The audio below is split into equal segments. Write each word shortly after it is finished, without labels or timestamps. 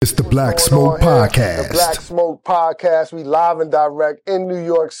It's the Black Smoke Podcast. The Black Smoke Podcast. We live and direct in New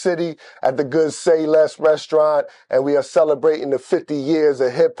York City at the Good Say Less restaurant, and we are celebrating the 50 years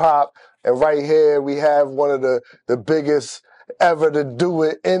of hip hop. And right here we have one of the biggest ever to do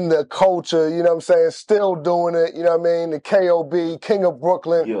it in the culture, you know what I'm saying? Still doing it, you know what I mean? The K.O.B., King of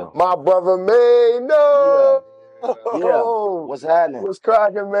Brooklyn, my brother MAINO. Yeah. What's happening? What's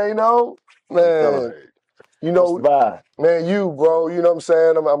cracking, MAINO? Man. You know, man, bro, you know what I'm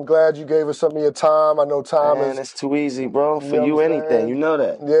saying? I'm glad you gave us some of your time. I know time is... Man, it's too easy, bro. For you, anything. You know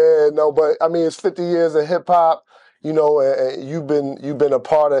that. Yeah, no, but, I mean, it's 50 years of hip-hop, you know, and you've been a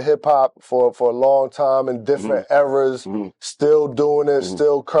part of hip-hop for a long time in different eras, still doing it,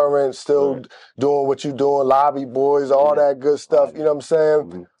 still current, still doing what you're doing, Lobby Boys, all that good stuff, you know what I'm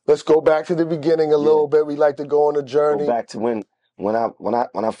saying? Let's go back to the beginning a little bit. We like to go on a journey. Go back to when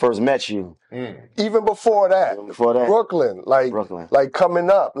I first met you. Even before that, Brooklyn, like coming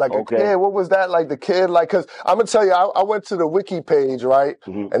up, like a kid. What was that like? The kid, like, cause I'm gonna tell you, I went to the wiki page, right?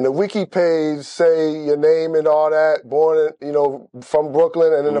 And the wiki page say your name and all that, born, you know, from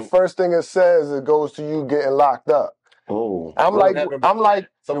Brooklyn, and then the first thing it says, it goes to you getting locked up. Oh, I'm like,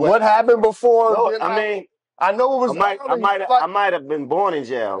 so what happened before? No, I mean, I know it was. I might have been born in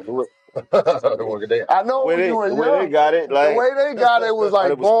jail. I know when you were young. The way they got it, like, the way they got it was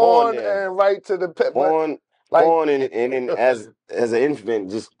like born and right to the pit. Born and as an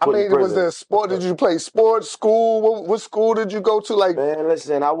infant, just put in prison. Was there sport? Did you play sports? School? What school did you go to? Like, man,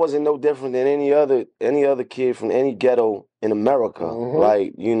 listen, I wasn't no different than any other kid from any ghetto in America.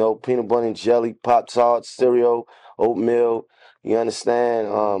 Like, you know, peanut butter and jelly, Pop-Tarts, cereal, oatmeal. You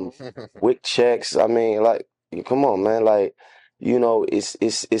understand? Wick checks. I mean, like, come on, man, like. You know, it's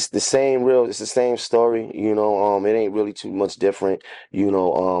the same story, you know, it ain't really too much different, you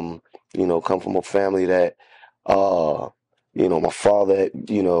know, come from a family that, you know, my father,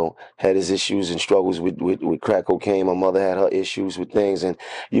 you know, had his issues and struggles with crack cocaine. My mother had her issues with things, and,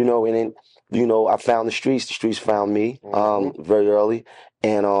 you know, and then, you know, I found the streets found me, very early.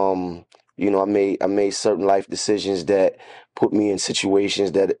 And, you know, I made certain life decisions that put me in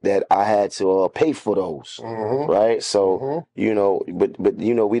situations that I had to pay for those, right? So, you know, but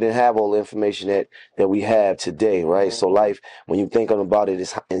you know, we didn't have all the information that we have today, right? So life, when you think about it,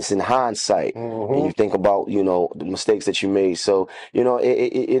 it's in hindsight, and you think about, you know, the mistakes that you made. So, you know,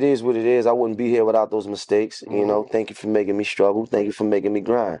 it is what it is. I wouldn't be here without those mistakes. You know, thank you for making me struggle. Thank you for making me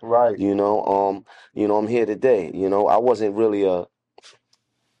grind. Right. You know, I'm here today. You know, I wasn't really a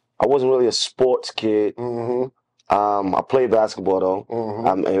sports kid. I played basketball though.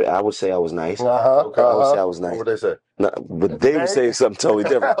 I would say I was nice. I would say I was nice. What would they say? No, but they would say something totally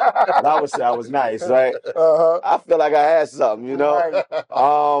different. But I would say I was nice, right? I feel like I had something, you know.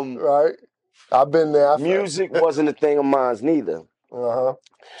 Right. I've been there. Music wasn't a thing of mine neither.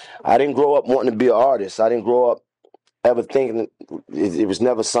 I didn't grow up wanting to be an artist. I didn't grow up ever thinking it was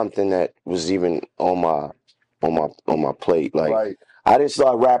never something that was even on my plate. Like. I didn't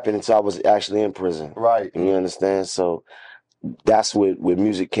start rapping until I was actually in prison. Right. You understand? So that's where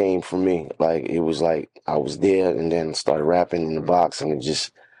music came from me. Like, it was like I was there and then started rapping in the box, and it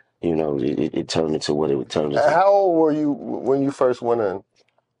just, you know, it turned into what it would turn into. How old were you when you first went in?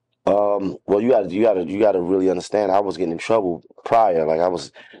 Well, you gotta really understand, I was getting in trouble prior. Like, I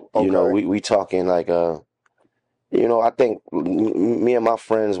was, you know, we talking like, you know, I think me and my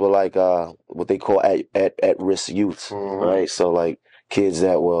friends were like what they call at risk youths, right? So like kids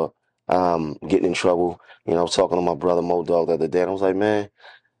that were getting in trouble. You know, I was talking to my brother Mo Dog the other day, and I was like, man,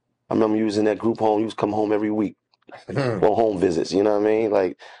 I remember you was in that group home. You was come home every week on home visits. You know what I mean?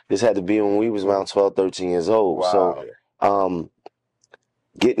 Like, this had to be when we was around 12, 13 years old. Wow. So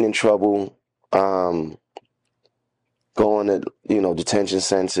getting in trouble, going to, you know, detention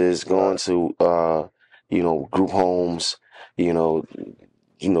centers, going to you know, group homes, you know,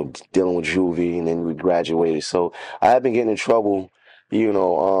 dealing with juvie, and then we graduated. So I had been getting in trouble, you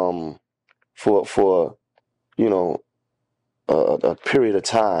know, for you know, a period of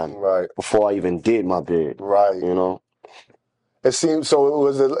time before I even did my bid. Right. You know. It seemed so.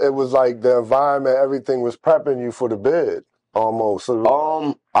 It was like the environment, everything was prepping you for the bid almost.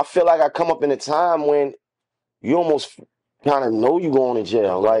 So, I feel like I come up in a time when you almost kind of know you going to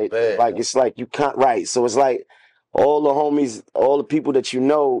jail, right? Like, it's like you can't, right? So it's like all the homies, all the people that you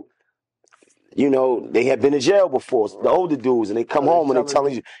know, they have been in jail before, the older dudes, and they come home and they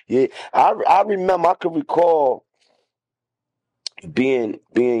telling you, yeah. I remember, I could recall being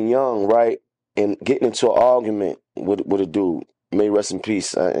young, right, and getting into an argument with a dude. May rest in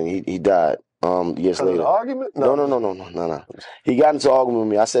peace, and he died years later. An argument? No. He got into an argument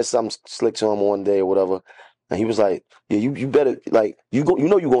with me. I said something slick to him one day or whatever, And he was like, yeah, you better, like, you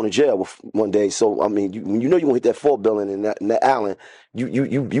know you're going to jail one day. So, I mean, you know you're going to hit that 4 billion in that Allen.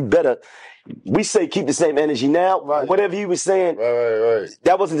 You better, we say keep the same energy now. Right. Whatever he was saying, Right.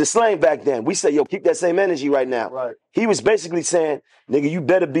 that wasn't the slang back then. We say, yo, keep that same energy right now. Right. He was basically saying, nigga, you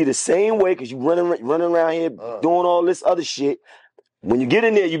better be the same way because you running around here doing all this other shit. When you get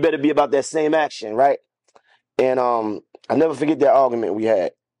in there, you better be about that same action, right? And I never forget that argument we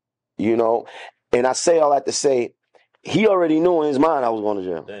had, you know. And I say all that to say, he already knew in his mind I was going to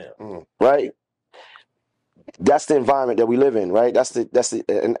jail. Damn. Right? That's the environment that we live in, right? That's the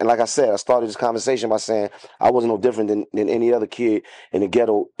and like I said, I started this conversation by saying I wasn't no different than any other kid in the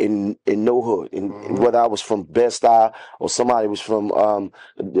ghetto in no hood. And whether I was from Bed-Stuy or somebody was from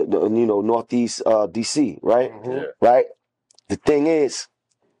Northeast DC, right? Yeah. Right? The thing is,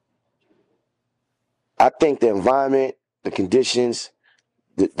 I think the environment, the conditions,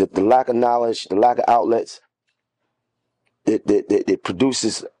 the lack of knowledge, the lack of outlets, it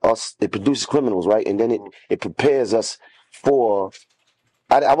produces us. It produces criminals, right? And then it prepares us for.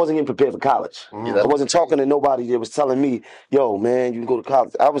 I wasn't even prepared for college. I wasn't talking to nobody that was telling me, "Yo, man, you can go to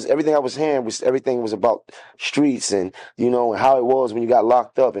college." Everything I was hearing was everything was about streets and and how it was when you got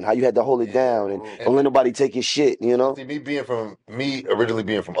locked up and how you had to hold it down and don't let nobody take your shit. See, me originally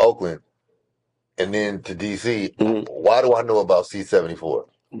being from Oakland, and then to DC. Why do I know about C-74?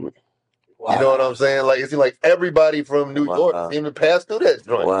 Wow. You know what I'm saying? Like, it seems like everybody from New York seemed to pass through that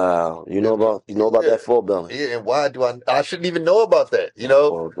joint. Wow. You know about that 4 billion. Yeah, and why do I shouldn't even know about that,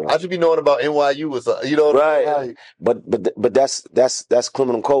 I should be knowing about NYU or something, Right. But that's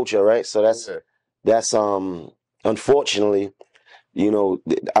criminal culture, right? So that's unfortunately,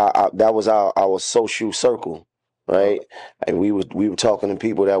 that was our social circle. Right, and we were talking to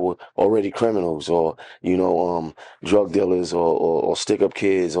people that were already criminals, or drug dealers, or stick up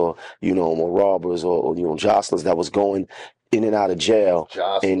kids, or or robbers, or jostlers that was going in and out of jail,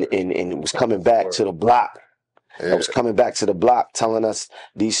 and was coming back to the block. I was coming back to the block telling us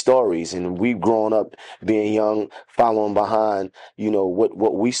these stories, and we've grown up being young, following behind,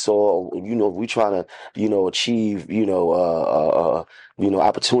 what we saw, we trying to, achieve,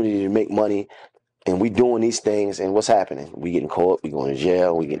 opportunity to make money. And we doing these things, and what's happening? We getting caught, we going to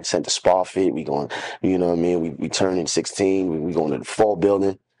jail, we getting sent to Sparfit, we going, we turning 16, we going to the 4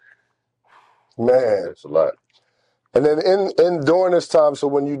 building. Man. That's a lot. And then in during this time, so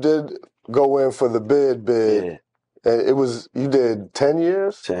when you did go in for the bid, it was, you did 10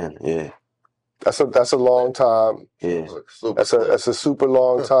 years? 10, yeah. That's a long time. Yeah. That's a super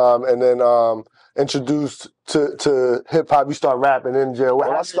long time. And then introduced to hip hop, you start rapping in jail. Well,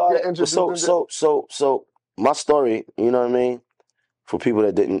 I started. So my story, you know what I mean? For people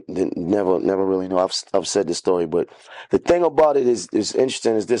that didn't never really know, I've said this story, but the thing about it is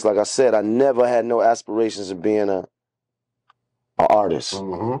interesting is this. Like I said, I never had no aspirations of being an artist.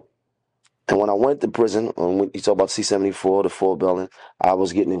 And when I went to prison, when you talk about C-74, the 4 building, I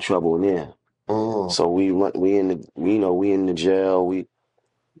was getting in trouble in there. So we in the jail.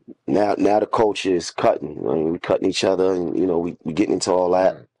 Now the culture is cutting. I mean, we cutting each other, and we getting into all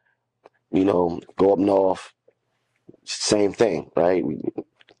that. Go up north, same thing, right? We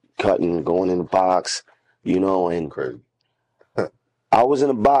cutting, going in the box, and Crazy. I was in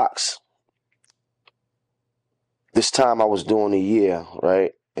a box. This time I was doing a year,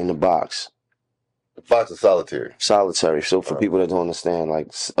 right, in the box. The box is solitary. Solitary. So for people that don't understand,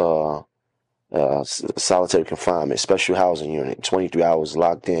 like solitary confinement, special housing unit, 23 hours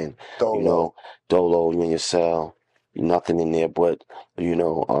locked in. Dolo, you in your cell, nothing in there but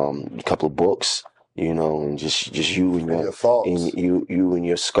a couple of books, and just you and your thoughts, and you and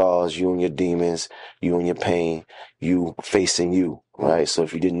your scars, you and your demons, you and your pain, you facing you, right? So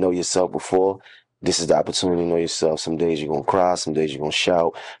if you didn't know yourself before, this is the opportunity to know yourself. Some days you're going to cry. Some days you're going to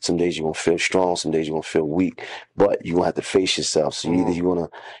shout. Some days you're going to feel strong. Some days you're going to feel weak. But you're going to have to face yourself. So either you're going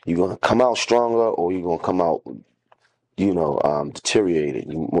to come out stronger, or you're going to come out,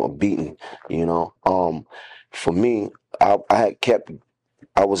 deteriorated, beaten, For me, I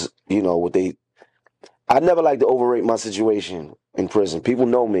never liked to overrate my situation in prison. People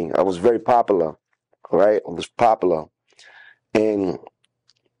know me. I was very popular, right? I was popular. And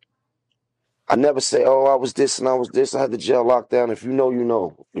I never say, oh, I was this and I was this. I had the jail locked down. If you know, you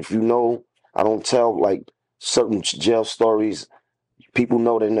know. If you know, I don't tell like certain jail stories. People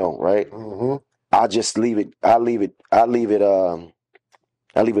know they know, right? I just leave it. I leave it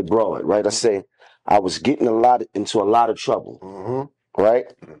broad, right? I say I was getting into a lot of trouble, right?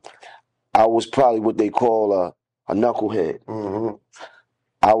 I was probably what they call a knucklehead.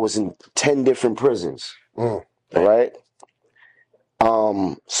 I was in 10 different prisons, right?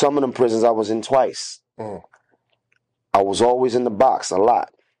 Some of them prisons I was in twice. I was always in the box a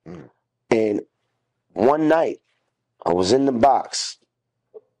lot. And one night, I was in the box,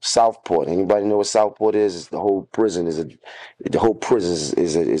 Southport. Anybody know what Southport is? The whole prison is a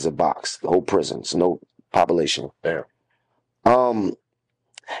box. The whole prison. It's no population. Damn.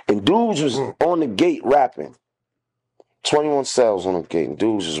 And dudes was on the gate rapping. 21 cells on the gate. And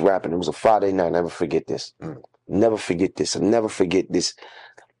dudes was rapping. It was a Friday night. I'll never forget this. Never forget this. I'll never forget this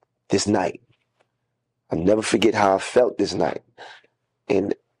night. I'll never forget how I felt this night.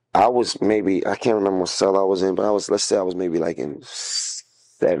 And I was maybe, I can't remember what cell I was in, but let's say I was maybe like in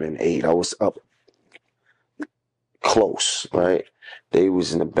 7, 8. I was up close, right? They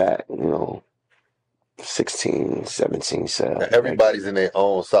was in the back, 16, 17 cells. Now, everybody's in their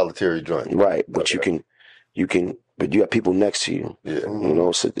own solitary joint. Right, but okay. But you have people next to you. Yeah.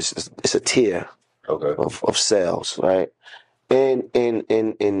 So it's a tier of cells, right? And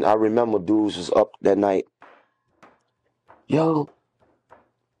I remember dudes was up that night,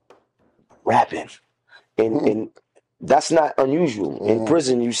 rapping. And that's not unusual. In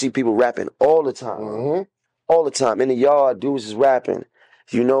prison, you see people rapping all the time. All the time. In the yard, dudes is rapping.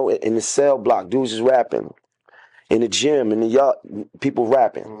 In the cell block, dudes is rapping. In the gym, in the yard, people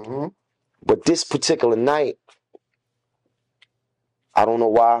rapping. But this particular night, I don't know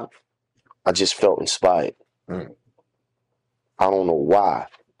why, I just felt inspired. I don't know why.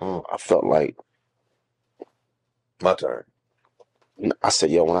 I felt like, my turn. I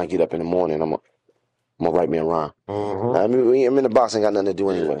said, when I get up in the morning, I'm gonna write me a rhyme. I mean, I'm in the box, ain't got nothing to do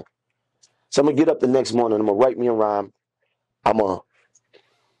anyway. So I'm gonna get up the next morning, I'm gonna write me a rhyme. I'm gonna,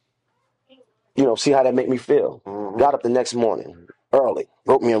 see how that make me feel. Got up the next morning, early,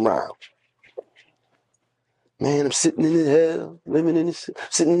 wrote me a rhyme. Man, I'm sitting in hell,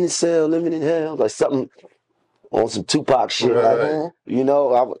 sitting in the cell, living in hell, like something on some Tupac shit,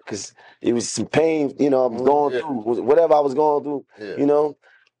 because it was some pain, I was going through, whatever I was going through,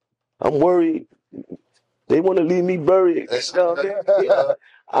 I'm worried. They want to leave me buried. I'm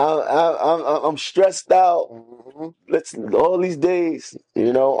stressed out. All these days,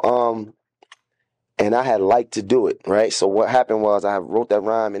 and I had liked to do it, right? So what happened was I wrote that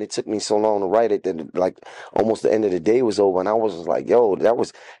rhyme, and it took me so long to write it that like almost the end of the day was over, and I was like,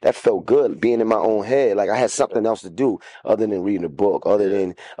 that felt good being in my own head. Like I had something else to do other than reading a book, other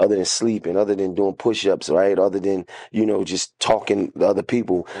than sleeping, other than doing push-ups, right? Other than just talking to other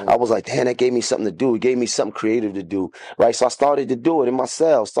people. I was like, damn, that gave me something to do. It gave me something creative to do, right? So I started to do it in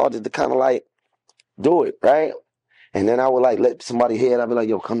myself. Started to kind of like do it, right? And then I would like let somebody hear it. I'd be like,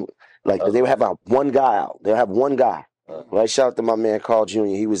 come. Like they would have one guy out. They'll have one guy. Right? Shout out to my man Carl Jr.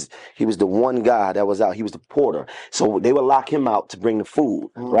 He was the one guy that was out. He was the porter. So they would lock him out to bring the food,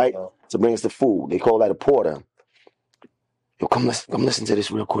 right? To bring us the food. They call that a porter. Come listen to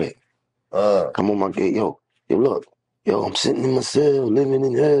this real quick. Come on my gate. Look. I'm sitting in my cell, living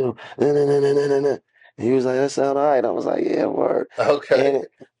in hell. And he was like, that sound all right. I was like, yeah, word. Okay.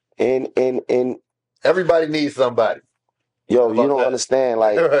 And everybody needs somebody. You don't understand,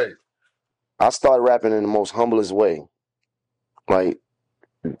 like right. I started rapping in the most humblest way. Like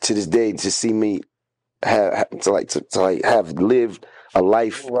to this day, to see me have lived a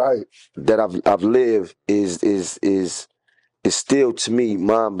life that I've lived is still to me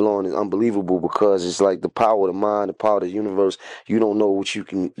mind blowing and unbelievable, because it's like the power of the mind, the power of the universe. You don't know what you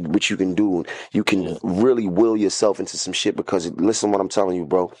can do. You can really will yourself into some shit, because listen to what I'm telling you,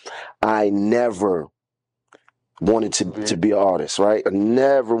 bro. I never wanted to be an artist, right? I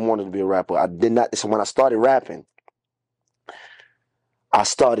never wanted to be a rapper. I did not. So when I started rapping, I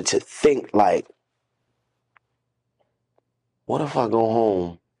started to think like, what if I go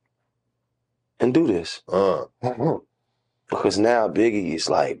home and do this? Because now Biggie is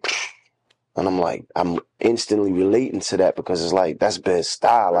like, and I'm like, I'm instantly relating to that, because it's like, that's best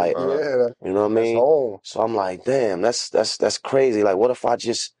style. Like, you know what I mean? So I'm like, damn, that's crazy. Like, what if I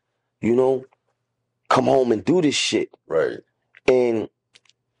just, come home and do this shit? Right. And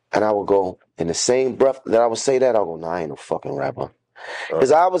I would go, in the same breath that I would say that, I'll go, I ain't no fucking rapper.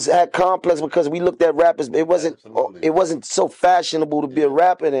 Because I had complex, because we looked at rappers, it wasn't so fashionable to be a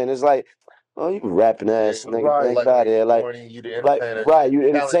rapper then. It's like, oh, you rapping ass nigga, thank God there. You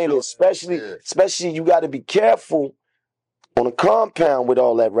entertain it. Especially you gotta be careful on a compound with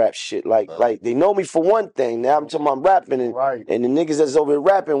all that rap shit. Like they know me for one thing. Now I'm talking about rapping, and the niggas that's over here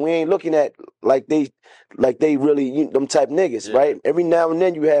rapping, we ain't looking at like they really them type niggas, right? Every now and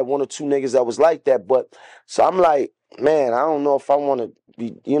then you had one or two niggas that was like that, but so I'm like, man, I don't know if I want to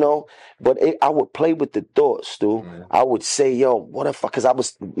be, but I would play with the thoughts, dude. I would say, what if, because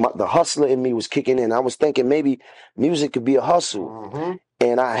the hustler in me was kicking in. I was thinking maybe music could be a hustle.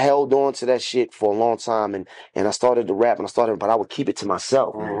 And I held on to that shit for a long time, and I started to rap, but I would keep it to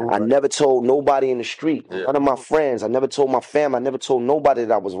myself. I never told nobody in the street, none of my friends. I never told my family. I never told nobody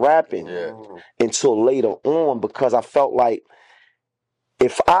that I was rapping until later on, because I felt like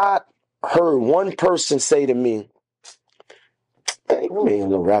if I heard one person say to me, "Hey, you ain't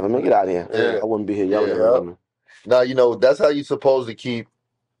no rapper, man, get out of here," I wouldn't be here. Y'all would never heard me. Now, that's how you supposed to keep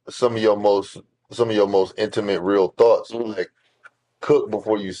some of your most intimate, real thoughts. Like, cook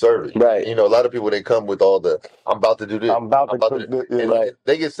before you serve it. Right. A lot of people, they come with all the, I'm about to do this. I'm about to cook this. And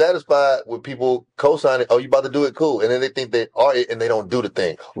they get satisfied with people co-signing, oh, you about to do it, cool. And then they think they are it and they don't do the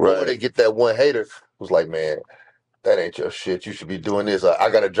thing. Or they get that one hater who's like, man, that ain't your shit. You should be doing this.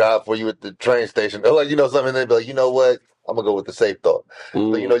 I got a job for you at the train station. Or like, something. And they be like, you know what? I'm going to go with the safe thought.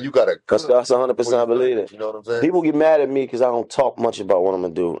 So, you got to cook. That's 100% I believe it. You know what I'm saying? People get mad at me because I don't talk much about what I'm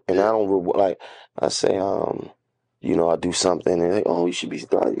going to do. And I don't, like, I say, I do something, and they, oh, you should be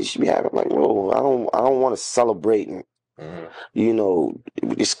happy. I'm like, no, I don't want to celebrate. And,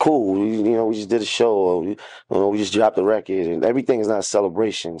 it's cool. We just did a show, or we just dropped a record, and everything is not a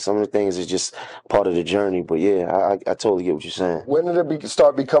celebration. Some of the things is just part of the journey. But yeah, I totally get what you're saying. When did it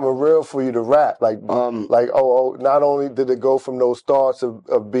start becoming real for you to rap? Like, not only did it go from those thoughts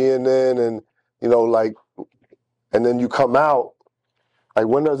of being in, and and then you come out. Like,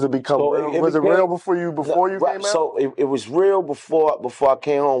 when does it become real? Was it real before you came out? So it was real before I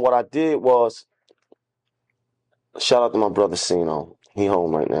came home. What I did was, shout out to my brother Sino. He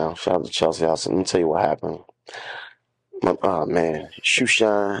home right now. Shout out to Chelsea House. Let me tell you what happened. Man, Shoe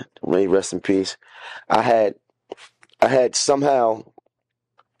Shine, may rest in peace. I had somehow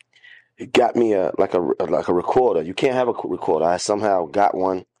got me a recorder. You can't have a recorder. I somehow got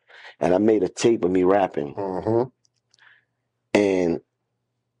one, and I made a tape of me rapping. And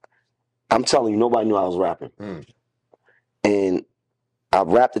I'm telling you, nobody knew I was rapping. And I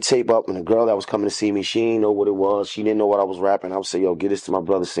wrapped the tape up, and the girl that was coming to see me, she didn't know what it was. She didn't know what I was rapping. I would say, yo, get this to my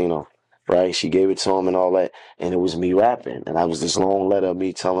brother Sino. Right? She gave it to him and all that. And it was me rapping. And I was this long letter of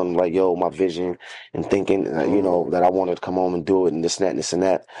me telling him, like, yo, my vision, and thinking, that I wanted to come home and do it, and this and that and this and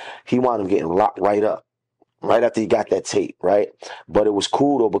that. He wound up getting locked right up right after he got that tape, right? But it was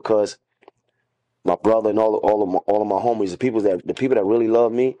cool, though, because my brother and all of my homies, the people that really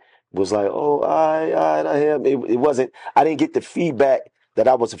love me, was like, oh, I hear. It wasn't. I didn't get the feedback that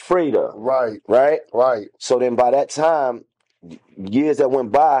I was afraid of. Right. So then, by that time, years that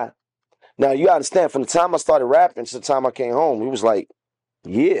went by. Now you understand. From the time I started rapping to the time I came home, it was like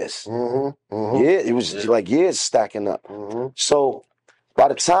years. Yeah, it was like years stacking up. So by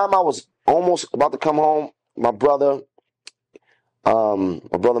the time I was almost about to come home, my brother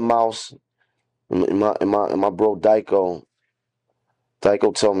Mouse, and my bro Dyko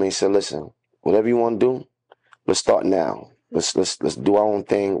told me, he said, listen, whatever you want to do, let's start now. Let's do our own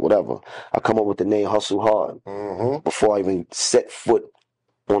thing, whatever. I come up with the name Hustle Hard before I even set foot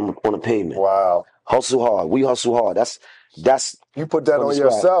on the pavement. Wow. Hustle hard. We hustle hard. That's you put that on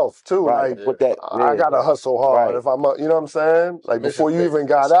yourself too. Right. Like, put that. I gotta hustle hard. If I'm, you know what I'm saying? Like, before you even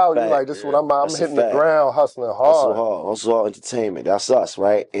got out, you're like, this is what I'm hitting the ground, hustling hard. Hustle hard entertainment. That's us,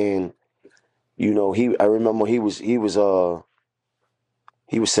 right? And I remember he was sending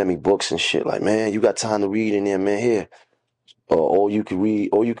me books and shit. Like, man, you got time to read in there, man. Here. All you can read,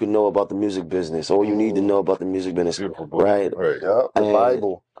 all you can know about the music business, all you need to know about the music business, right? Yeah, the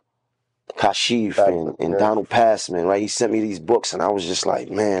Bible. Kashif and Donald Passman, right? He sent me these books, and I was just like,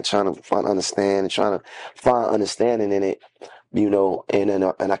 man, trying to find understanding in it, And then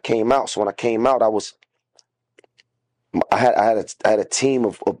and I came out. So when I came out, I had a team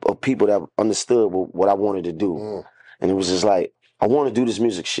of people that understood what I wanted to do, and it was just like, I want to do this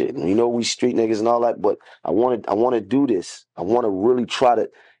music shit. We street niggas and all that, but I want to do this. I want to really try to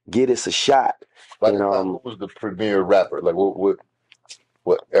get us a shot. Like, what was the premier rapper? Like, what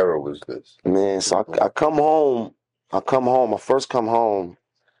era was this? Man, so I come home. I first come home,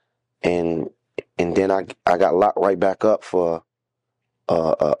 and then I got locked right back up for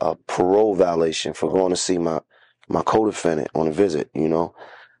a parole violation for going to see my co-defendant on a visit. I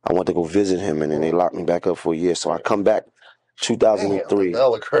went to go visit him, and then they locked me back up for a year. So I come back 2003.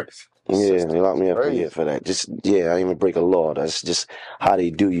 Damn, crazy. Yeah, they locked me up for a year for that. I didn't even break a law. That's just how they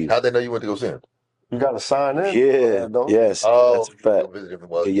do you. How'd they know you went to go see him? You got to sign in. Yeah, yes. That's a fact.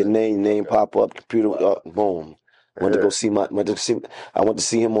 Your name pop up, computer, boom. I went to see him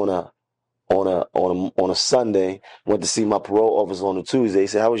on a Sunday. Went to see my parole officer on a Tuesday. He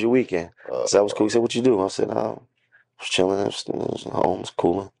said, "How was your weekend?" I said, "That was cool." He said, "What you do?" I said, "I was chilling. I was home. It was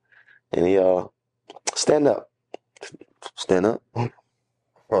cooling." And he stand up.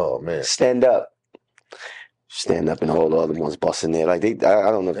 Oh man. Stand up. Stand Up and all the other ones busting there. Like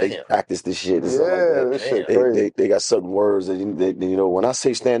I don't know if they practice this shit or something like that. This shit crazy. They got certain words that you know, when I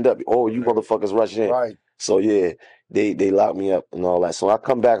say stand up, oh, you motherfuckers rush in. Right. So yeah, they lock me up and all that. So when I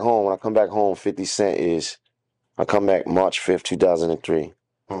come back home, 50 Cent is, I come back March 5th, 2003.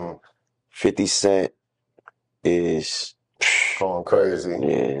 50 Cent is going crazy.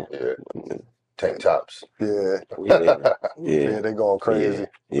 Yeah. Tank tops. Yeah. Yeah, they going crazy.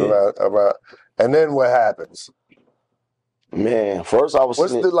 Yeah. About. And then what happens? Man, first I was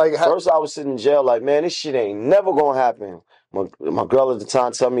sitting in jail like, man, this shit ain't never gonna happen. My girl at the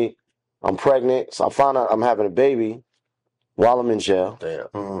time tell me I'm pregnant, so I find out I'm having a baby while I'm in jail.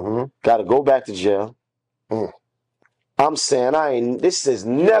 Damn. Got to go back to jail. I'm saying this is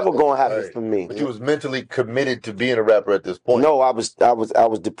never gonna happen for me. But you was mentally committed to being a rapper at this point. No, I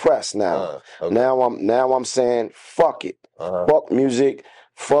was depressed now. Okay. Now I'm saying fuck it. Fuck music.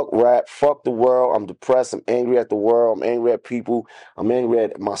 Fuck rap. Fuck the world. I'm depressed. I'm angry at the world. I'm angry at people. I'm angry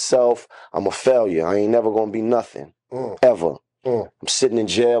at myself. I'm a failure. I ain't never gonna be nothing. Ever. I'm sitting in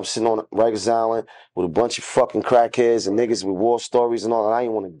jail. I'm sitting on Rikers Island with a bunch of fucking crackheads and niggas with war stories and all that. I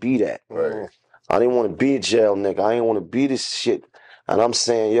ain't want to be that. Right. I didn't want to be a jail nigga. I didn't want to be this shit. And I'm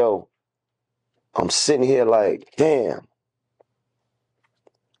saying, yo, I'm sitting here like, damn.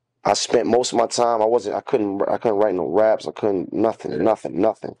 I spent most of my time, I couldn't write no raps. I couldn't, nothing.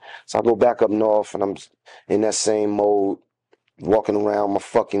 So I go back up north and I'm in that same mode, walking around, my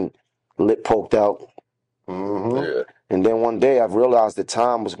fucking lip poked out. Yeah. And then one day I realized that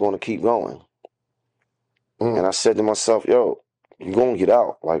time was going to keep going. And I said to myself, yo, you're going to get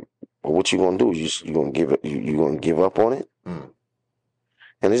out. Like, well, what you going to do? You going to give it? You going to give up on it?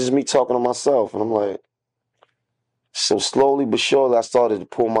 And it's just me talking to myself. And I'm like, so slowly but surely I started to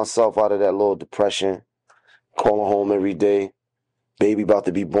pull myself out of that little depression, calling home every day, baby about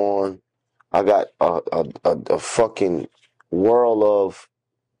to be born. I got a fucking world of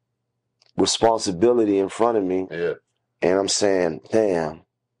responsibility in front of me. Yeah. And I'm saying, damn,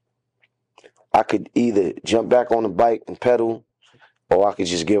 I could either jump back on the bike and pedal, or I could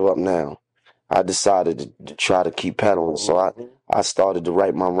just give up now. I decided to try to keep pedaling. So I started to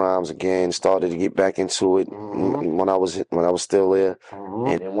write my rhymes again, started to get back into it when I was still there.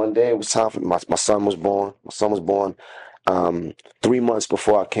 And then one day it was time for my son was born. My son was born 3 months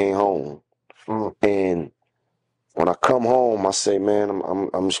before I came home. And when I come home, I say, man,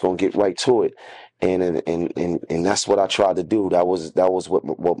 I'm just gonna get right to it. And that's what I tried to do. That was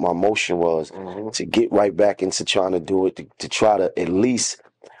what my motion was, to get right back into trying to do it, to try to at least.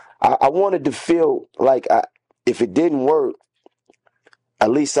 I wanted to feel like if it didn't work, at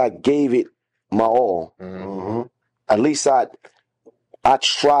least I gave it my all. At least I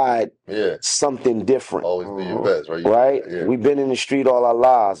tried something different. Always do your best, right? Right? Yeah. We've been in the street all our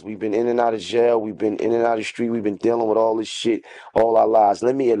lives. We've been in and out of jail. We've been in and out of the street. We've been dealing with all this shit all our lives.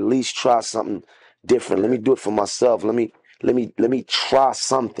 Let me at least try something different. Let me do it for myself. Let me try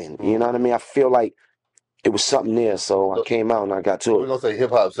something. You know what I mean? I feel like it was something there, so I came out and I got to it. We're gonna say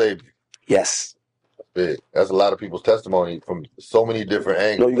hip hop saved you. Yes. Big. That's a lot of people's testimony from so many different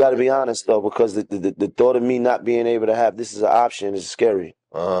angles. No, you got to be honest though, because the thought of me not being able to have this as an option is scary.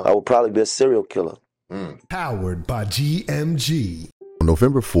 I would probably be a serial killer. Powered by GMG. On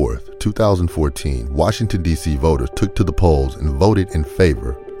November 4th, 2014, Washington, D.C. voters took to the polls and voted in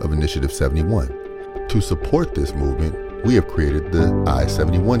favor of Initiative 71. To support this movement, we have created the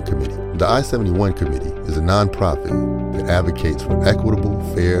I-71 Committee. The I-71 Committee is a nonprofit that advocates for equitable,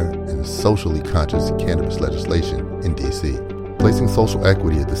 fair, and socially conscious cannabis legislation in D.C. Placing social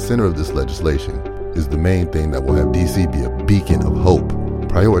equity at the center of this legislation is the main thing that will have D.C. be a beacon of hope,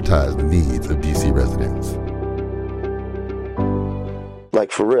 prioritize the needs of D.C. residents. Like,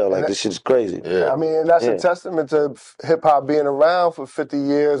 for real, like, this shit's crazy. I mean, that's a testament to hip-hop being around for 50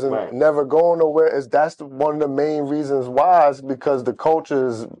 years and never going nowhere. That's one of the main reasons why, is because the culture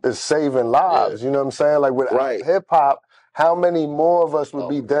is saving lives. You know what I'm saying? Like, without hip-hop, how many more of us would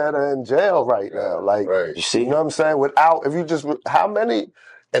be dead or in jail right now? Like, you see? You know what I'm saying? Without, if you just, how many...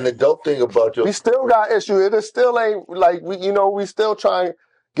 And the dope thing about we still got issues. It still ain't, like, we still trying...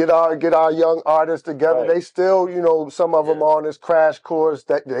 Get our young artists together. They still, some of them on this crash course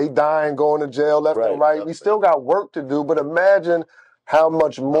that they dying, going to jail left and right. We still got work to do, but imagine how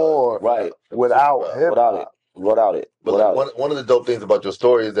much more without hip hop. Without it. But one of the dope things about your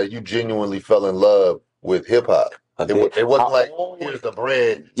story is that you genuinely fell in love with hip hop. It wasn't like, here's the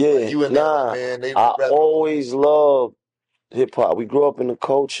bread. Yeah, like you and that, man. I always loved hip hop. We grew up in the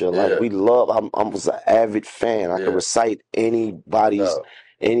culture. Like, we love. I was an avid fan. I could recite anybody's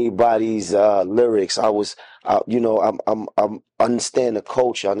anybody's lyrics. You know, I'm understand the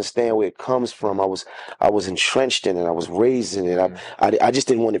culture, I understand where it comes from. I was entrenched in it. I was raised in it. I just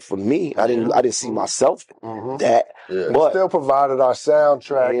didn't want it for me. I didn't see myself that. We But still provided our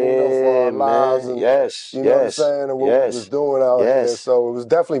soundtrack, you know, for our lives, and yes, you know what I'm saying, and what we was doing out here. So it was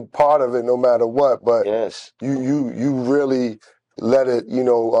definitely part of it, no matter what. But you really let it, you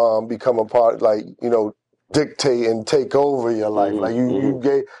know, become a part, like, you know, dictate and take over your life. Like you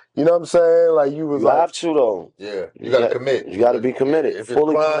gave, you know what I'm saying? Like you was you like, have to though. Yeah, you gotta commit. You gotta be committed. If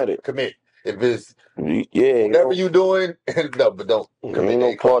fully it's crime, committed. commit. If it's whatever whatever you doing, no, but don't commit. Ain't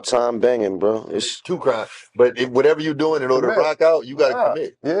no part-time banging, bro. It's two crime. But whatever you doing in order to rock out, you gotta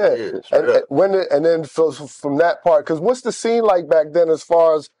commit. And then from that part, because what's the scene like back then as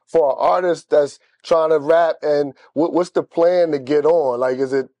far as for an artist that's trying to rap, and what's the plan to get on? Like,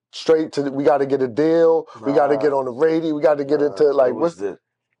 is it straight to we got to get a deal, we got to get on the radio, we got to get into like what's the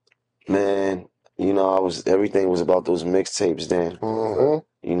man? You know, everything was about those mixtapes then.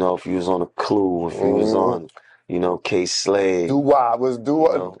 You know, if you was on a Clue, if you was on, you know, K Slade. Doo-wop was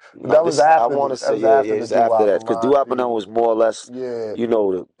Doo-wop. That was after. I want to say, it's after that. Because Doo-wop and them was more or less, you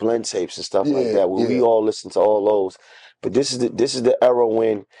know, the blend tapes and stuff like that, where we all listened to all those. But this is the era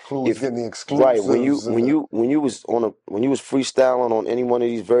when Clue was getting the exclusives. Right, when you was freestyling on any one of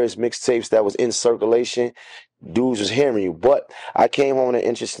these various mixtapes that was in circulation, dudes was hearing you. But I came on at an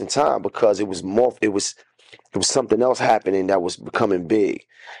interesting time because it was something else happening that was becoming big.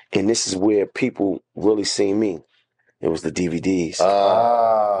 And this is where people really see me. It was the DVDs.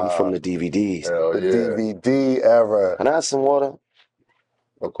 I'm from the DVDs. DVD era. Can I have some water?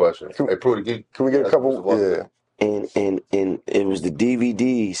 No question. Hey, Prudy, can we get a couple? Yeah. And it was the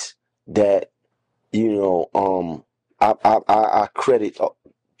DVDs that, you know, I credit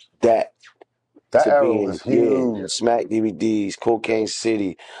that. That era was huge. Smack DVDs, Cocaine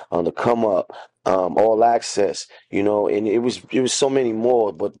City, the Come Up, All Access, you know, and it was so many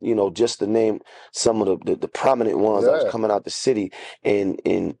more, but you know, just to name some of the prominent ones that was coming out the city, and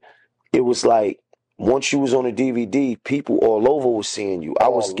it was like once you was on a DVD, people all over was seeing you. I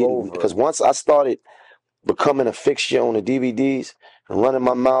was getting, because once I started becoming a fixture on the DVDs and running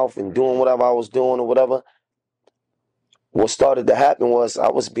my mouth and doing whatever I was doing or whatever, what started to happen was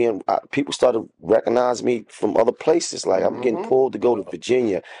people started recognizing me from other places. Like I'm getting pulled to go to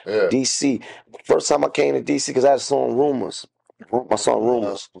Virginia, DC. First time I came to DC because I had a song Rumors. My song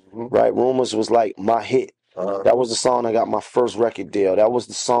Rumors, right? Rumors was like my hit. That was the song that got my first record deal. That was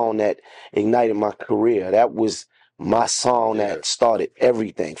the song that ignited my career. That was my song that started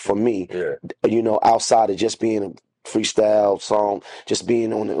everything for me. You know, outside of just being a freestyle song, just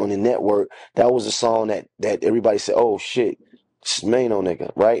being on the network, that was a song that everybody said, "Oh shit, this is MAINO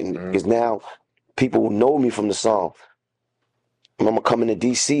nigga," right? And because now people know me from the song. I remember coming to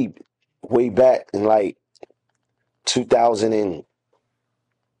DC way back in like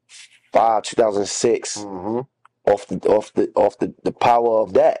 2005, 2006, off the power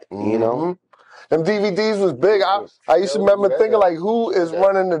of that, you know. Them DVDs was big. I used to remember thinking like, who is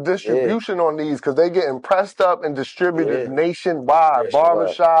running the distribution on these? Because they getting pressed up and distributed nationwide.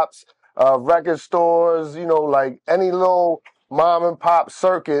 Barbershops, record stores, you know, like any little mom and pop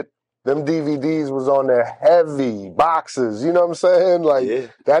circuit, them DVDs was on there heavy boxes. You know what I'm saying? Like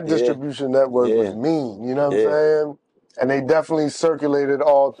that distribution network was mean. You know what I'm saying? And they definitely circulated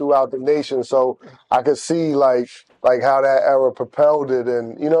all throughout the nation. So I could see like how that era propelled it,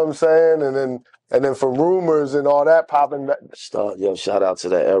 and you know what I'm saying? And then for Rumors and all that popping back. Shout out to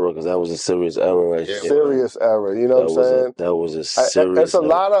that era, because that was a serious era right there. Serious era, you know what I'm saying? That was a serious It's a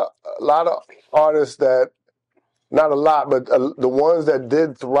lot of artists that, not a lot, but the ones that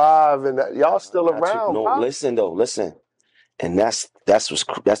did thrive, and y'all still around. No, listen. And that's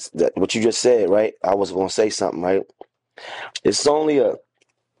what you just said, right? I was going to say something, right? It's only a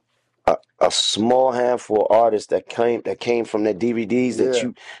small handful of artists that came from the DVDs that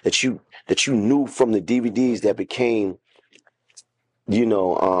you knew from the DVDs that became, you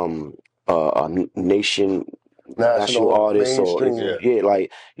know, a national artist, or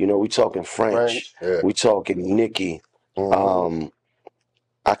like, you know, we talking French. We talking Nicki. I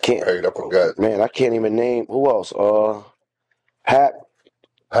can't. Hey, I forgot. Man, I can't even name who else. Pap.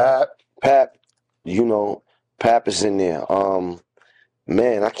 You know, Pap is in there.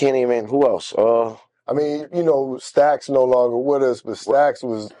 Man, I can't even. Who else? I mean, you know, Stax no longer with us, but Stax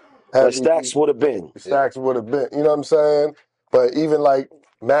was. But Stax would have been. Stax would have been. You know what I'm saying? But even like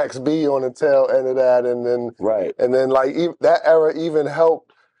Max B on the tail end of that, and then like that era even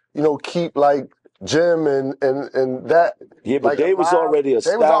helped, you know, keep like Jim and that. Yeah, but like they was already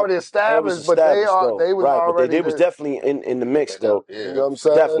established. They was already established, but they was right, already. But they was definitely in the mix though. Yeah. You know what I'm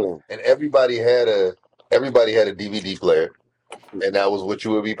saying? Definitely. And everybody had a DVD player, and that was what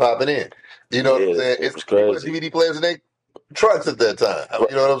you would be popping in. You know what I'm saying? It's crazy. DVD players in their trucks at that time.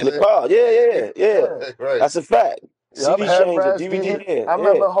 You know what I'm saying? In the car, yeah. Right. That's a fact. Yep, CD changer, DVD. I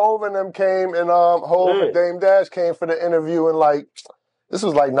remember Hov and them came, and Hov and Dame Dash came for the interview, and like this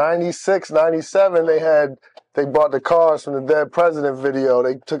was like 96, 97. They bought the cars from the Dead President video.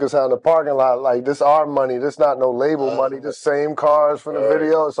 They took us out in the parking lot like, this our money. This not no label money. The same cars from the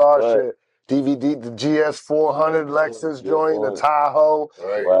video. It's our shit. DVD, the GS 400 Lexus joint, the Tahoe,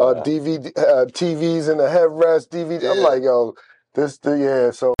 DVD, TVs in the headrest, DVD. I'm like, yo,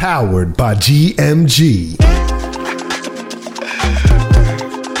 so. Powered by GMG.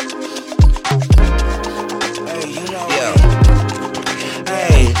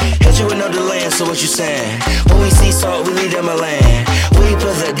 So what you saying? When we see salt, we lead them a land. We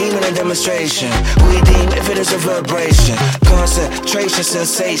put the demon in demonstration. We deem if it is a vibration. Concentration,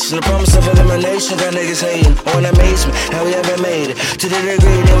 sensation. The promise of elimination. Got niggas hating on amazement. How we ever made it? To the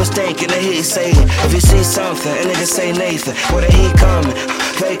degree they was thinking that he's Satan. If you see something, and niggas say Nathan. Where the heat coming?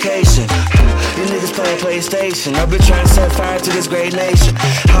 Vacation. You niggas playing PlayStation. I've been trying to set fire to this great nation.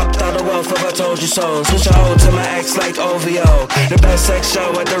 Hopped out the wealth if I told you so. Switch your old to my ex like OVO. The best sex show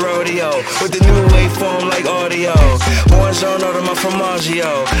at the rodeo. With the new waveform like audio. Orange on out of my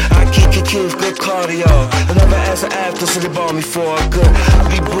Formaggio. I keep good cardio. I never asked for after, so they bought me for a good. I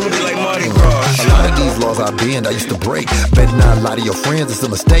be booted like Mardi Gras. A lot of these laws I bend, I used to break. Bet not lie to your friends, it's a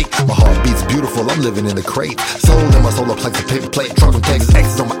mistake. My heart beats beautiful, I'm living in the crate. Soul in my solar plex, a paper plate. Truck from Texas,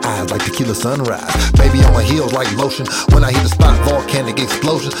 X's on my eyes like tequila sunrise. Baby on my heels like lotion. When I hit the spot, volcanic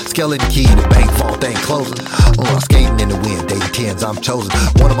explosion. Skeleton key, the bank vault ain't closing. I'm skating in the wind, dating tens, I'm chosen.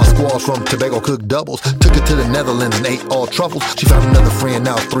 One of my squaws from Tobago cooked doubles. Took her to the Netherlands and ate all truffles. She found another friend,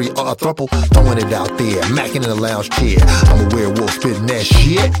 now 3 a thruple. Throwing it out there, macking in the lounge chair. I'm a werewolf spitting that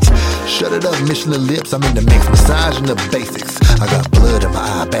shit. Shut it up, Michelin lips, I'm in the mix, massaging the basics. I got blood in my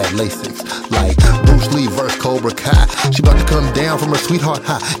eye, bad LASIX. Like Bruce Lee versus Cobra Kai. She about to come down from her sweetheart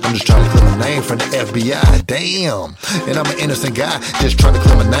high. I'm just trying to clear my name from the FBI. Damn. And I'm an innocent guy, just trying to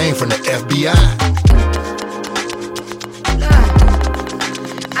clear my name from the FBI.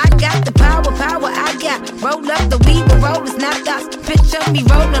 I got the power I got. Roll up the weed with rollers, not dots. Picture me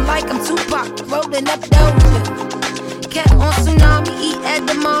rolling like I'm Tupac, rolling up Doja. Cat on tsunami, eat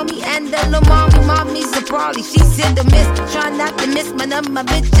edamame, and the little mommy's a probably. She's hit the miss, try not to miss my number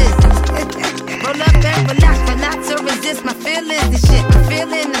bitches. Roll up and relax, but not to resist my feelings and shit. I'm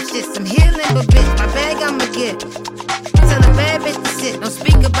feeling them shits, I'm healing, but bitch, my bag I'ma get. Tell a bad bitch to sit, don't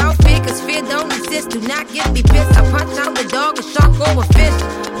speak about fear, cause fear don't exist. Do not get me pissed, I punch out the dog, a shark or a fish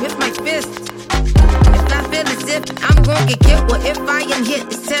with my fist. If I feel as if I'm gonna get killed, well if I am hit,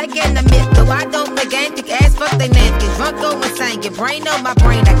 it's tagging the myth. Though I don't play game, thick ass fuck they name. Get drunk, go insane, get brain on my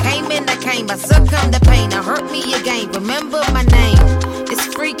brain. I came, I succumb to pain. I hurt me again, remember my name. It's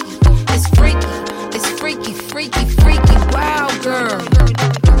freaky, it's freaky, it's freaky, freaky, freaky, wild girl.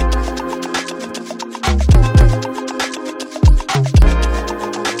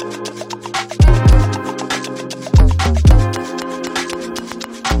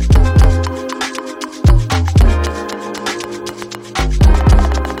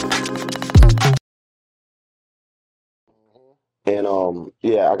 And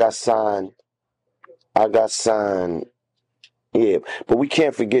I got signed. Yeah, but we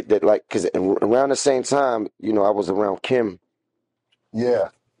can't forget that, like, because around the same time, I was around Kim. Yeah.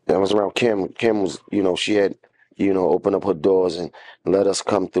 I was around Kim. Kim was, she had, opened up her doors and let us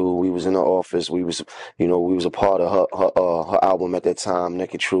come through. We was in the office. We was a part of her album at that time,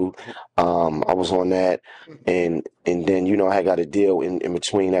 Naked Truth. I was on that, and then I had got a deal in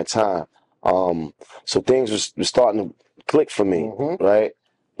between that time. So things was starting to click for me, right?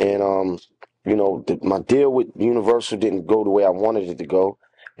 And my deal with Universal didn't go the way I wanted it to go,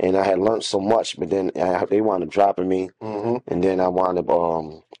 and I had learned so much, but then they wound up dropping me, and then I wound up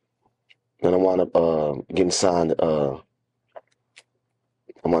getting signed. I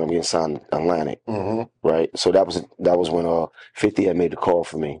wound up getting signed Atlantic, right? So that was when 50 had made the call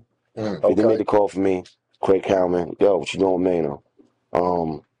for me. 50 made the call for me. Craig Howman, yo, what you doing, MAINO?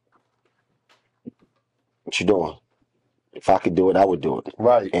 What you doing? If I could do it, I would do it.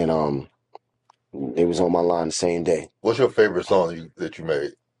 Right. And it was on my line the same day. What's your favorite song that you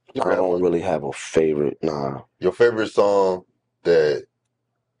made? I don't really have a favorite, nah. Your favorite song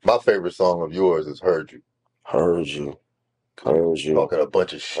my favorite song of yours is Heard You. Heard You. Heard you. Talking a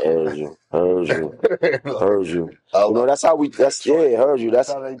bunch of shit. Heard you. Heard you. Heard you. I You know, that's how we. That's yeah. Heard you.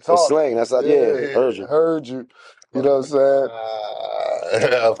 That's how they the talk. slang. That's how. Yeah. Heard you. Heard you. You know what I'm saying?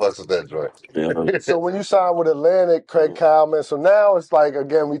 I fucks with that joint. Yeah. So when you signed with Atlantic, Craig Kallman, so now it's like,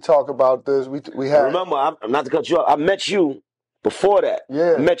 again, we talk about this. We had. Remember, I'm not to cut you off. I met you before that.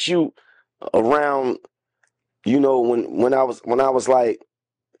 Yeah. I met you around, you know, when I was like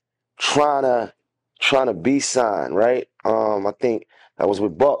trying to be signed, right? I think I was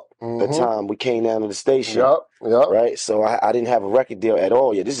with Buck at the time. We came down to the station. Yup. Right. So I didn't have a record deal at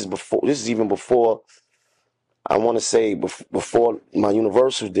all yet. This is even before. I want to say before my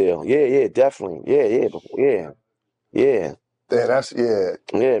Universal deal. Yeah, definitely. Yeah. Yeah, that's Yeah,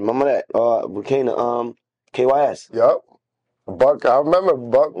 remember that? We came to KYS. Yup. Buck, I remember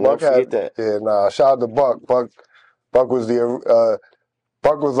Buck. Never Buck had forget that. Yeah, nah. Shout out to Buck. Buck was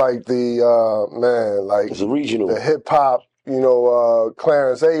Buck was like the man, like It's a regional. the hip hop,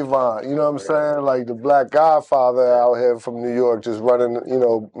 Clarence Avant. You know what I'm saying? Like the Black Godfather out here from New York, just running,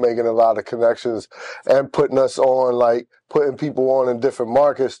 making a lot of connections and putting us on, like putting people on in different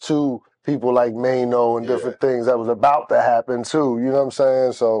markets too. People like MAINO and different things that was about to happen too. You know what I'm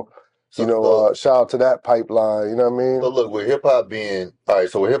saying? So shout out to that pipeline. You know what I mean? So look, with hip hop being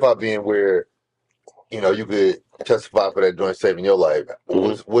where you could testify for that joint saving your life.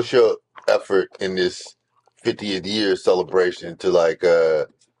 What's your effort in this 50th year celebration to to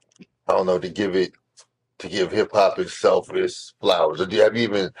give hip hop itself its flowers? Or have you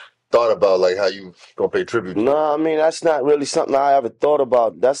even thought about like how you gonna pay tribute to it? No, I mean that's not really something I ever thought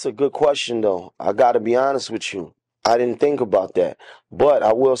about. That's a good question though. I gotta be honest with you. I didn't think about that. But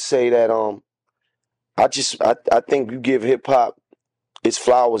I will say that I think you give hip hop its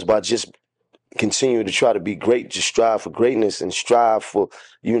flowers by just continue to try to be great, just strive for greatness and strive for,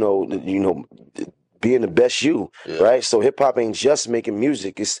 being the best you, right? So hip hop ain't just making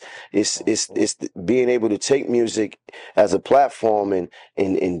music. It's being able to take music as a platform and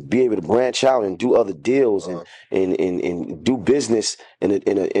be able to branch out and do other deals and do business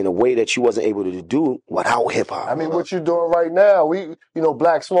in a way that you wasn't able to do without hip hop. I mean, what you doing right now? We,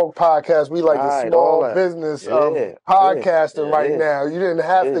 Black Smoke Podcast. We like the small business of podcasting right now. You didn't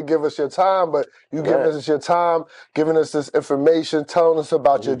have to give us your time, but you giving us your time, giving us this information, telling us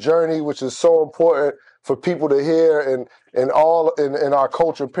about your journey, which is so important for people to hear and all in our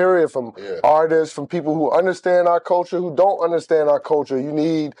culture, period, from artists, from people who understand our culture, who don't understand our culture. You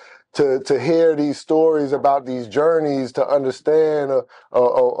need to hear these stories about these journeys to understand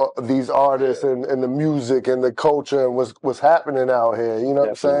these artists and the music and the culture and what's happening out here. You know what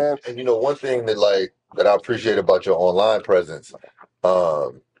I'm saying? And one thing that I appreciate about your online presence, I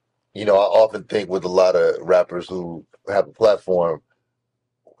often think with a lot of rappers who have a platform,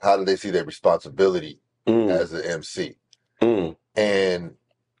 how do they see their responsibility as an MC? And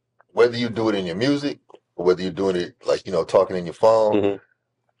whether you do it in your music or whether you're doing it like, talking in your phone,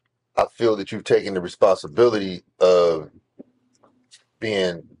 I feel that you've taken the responsibility of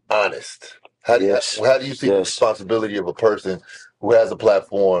being honest. How do you see the responsibility of a person who has a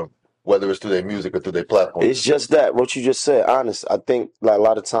platform, whether it's through their music or through their platform? It's just that, what you just said, honest. I think like a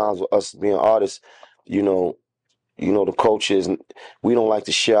lot of times with us being artists, the culture is, we don't like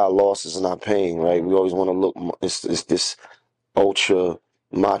to share our losses and our pain, right? We always want to look, it's this ultra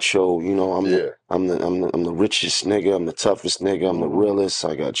macho, I'm the richest nigga, I'm the toughest nigga, I'm the realest,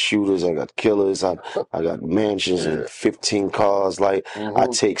 I got shooters, I got killers, I got mansions and 15 cars, like I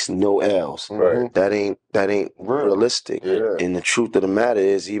takes no L's. That ain't realistic. And the truth of the matter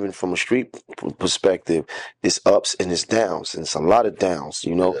is, even from a street perspective, it's ups and it's downs, and it's a lot of downs, it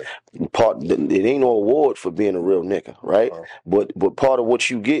ain't no award for being a real nigga, right? But part of what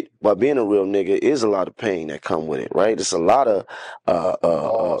you get by being a real nigga is a lot of pain that come with it, right? It's a lot of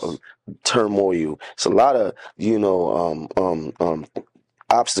turmoil. It's a lot of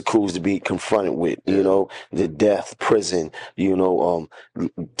obstacles to be confronted with. The death, prison.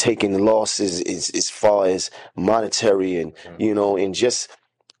 Taking the losses as far as monetary and and just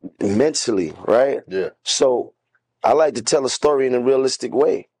mentally, right? So I like to tell a story in a realistic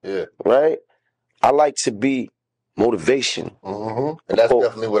way. Right. I like to be motivation. And that's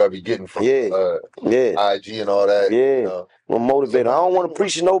definitely what I be getting from IG and all that. I'm motivated. I don't want to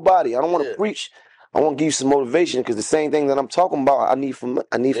preach to nobody. I don't want to preach. I want to give you some motivation, because the same thing that I'm talking about, I need for me.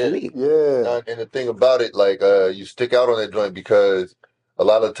 And the thing about it, like you stick out on that joint because a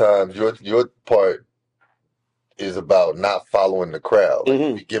lot of times your part is about not following the crowd. Like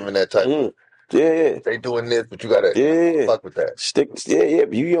you be giving that type of they doing this, but you gotta fuck with that.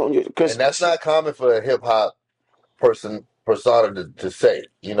 And that's not common for a hip hop persona to say.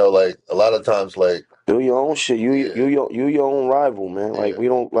 Like a lot of times, like Do your own shit. You your own rival, man. Like we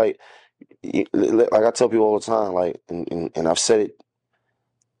don't like I tell people all the time, like and I've said it.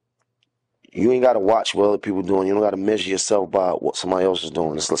 You ain't got to watch what other people doing. You don't got to measure yourself by what somebody else is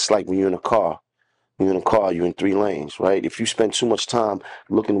doing. It's like when you're in a car. You're in a car, you're in 3 lanes, right? If you spend too much time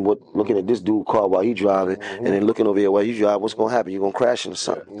looking at this dude car while he driving, and then looking over here while you drive, what's gonna happen? You're gonna crash into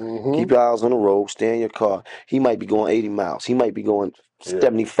something. Keep your eyes on the road, stay in your car. He might be going 80 miles. He might be going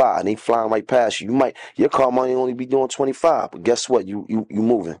 75, and he flying right past you. Your car might only be doing 25, but guess what? You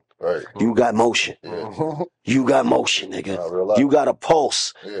moving. Right. You got motion. You got motion, nigga. You got a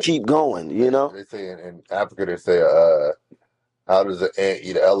pulse. Keep going, you know? They say in Africa, they say, how does an ant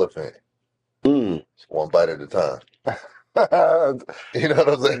eat an elephant? It's one bite at a time. You know what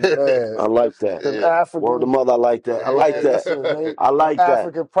I'm saying? Man, I like that. African, Word of mother, I like that. I like that. I like that.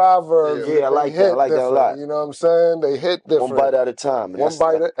 African proverbs. Yeah, I like that. I like that a lot. You know what I'm saying? They hit different. One bite at a time.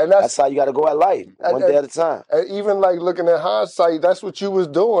 And that's how you got to go at life. One day at a time. And even like looking at hindsight, that's what you was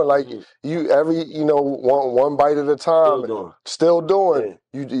doing. Like one bite at a time. Still doing.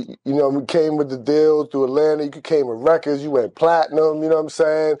 Yeah. You came with the deal through Atlanta. You came with records. You went platinum. You know what I'm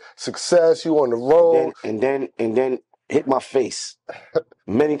saying? Success. You on the road. And then hit my face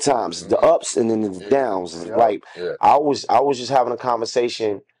many times. The ups and then the downs. Like I was just having a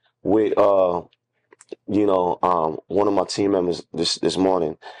conversation with one of my team members this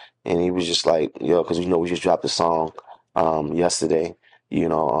morning, and he was just like, because we just dropped a song yesterday.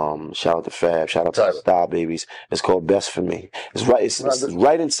 Shout out to Fab, shout out to the Star Babies. It's called Best for Me. It's right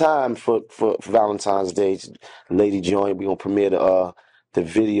in time for Valentine's Day. Lady Joint, we gonna premiere the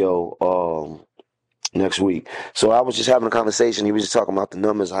video next week. So I was just having a conversation. He was just talking about the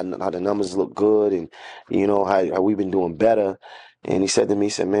numbers, how the numbers look good, and how we've been doing better. And he said to me,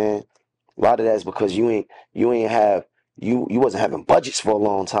 man, a lot of that is because you wasn't having budgets for a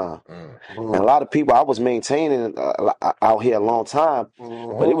long time. And a lot of people, I was maintaining out here a long time,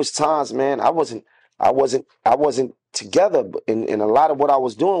 but it was times, man, I wasn't together, and a lot of what I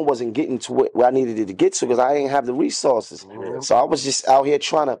was doing wasn't getting to where I needed it to get to because I didn't have the resources. So I was just out here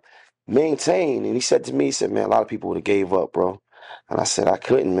trying to maintain. And he said to me, man, a lot of people would have gave up, bro. And I said, I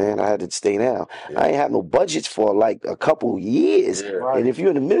couldn't, man. I had to stay down. I ain't have no budgets for like a couple years. Right. And if you're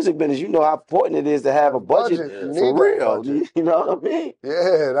in the music business, you know how important it is to have a budget for real. You know what I mean?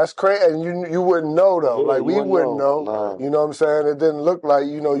 Yeah, that's crazy. And you wouldn't know, though. Like, we wouldn't know. Nah. You know what I'm saying? It didn't look like,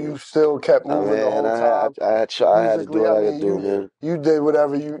 you still kept moving the whole time. I had to do what I had to do, man. You did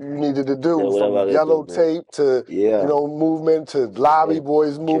whatever you needed to do. From Yellow Tape to, movement to Lobby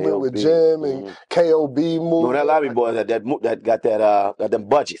Boys movement with Jim and KOB movement. No, that Lobby Boys that got them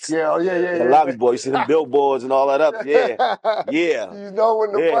budgets. Yeah. The Lobby Boys, you see them billboards and all that up. Yeah. You know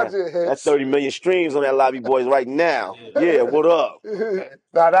when the budget hits. That's 30 million streams on that Lobby Boys right now. Yeah, what up?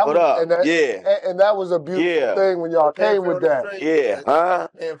 What up? And that was a beautiful thing when y'all came with that. Yeah, huh?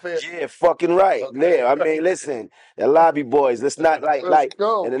 Yeah, fucking right. Yeah, I mean, listen, the Lobby Boys, let's not like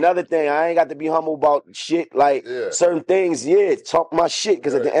go. And another thing, I ain't got to be humble about shit, like certain things, talk my shit,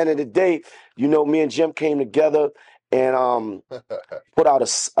 because at the end of the day, me and Jim came together and put out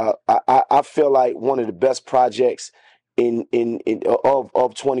I feel like one of the best projects of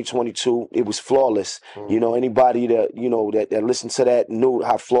 2022. It was flawless. Anybody that listened to that knew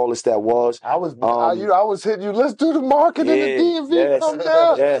how flawless that was. I was hitting you. Let's do the marketing and the DMV. Come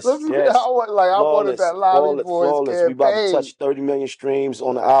down. I wanted that Lobby Boys flawless. campaign. We about to touch 30 million streams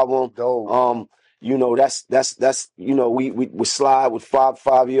on the album. Dope. That's we with Slide with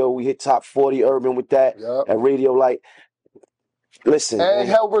Fabio, we hit top 40 urban with that at Radio Light. Listen, and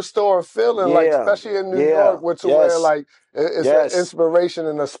help restore a feeling, especially in New York, where it's an inspiration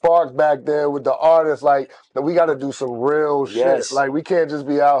and a spark back there with the artists. Like, that we got to do some real shit. Like, we can't just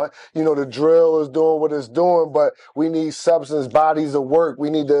be out. The drill is doing what it's doing, but we need substance, bodies of work. We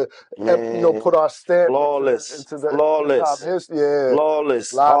need to, put our stamp into the top history. Yeah,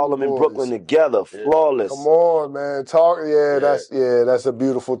 flawless. Harlem and Brooklyn together, flawless. Come on, man. Talk. That's a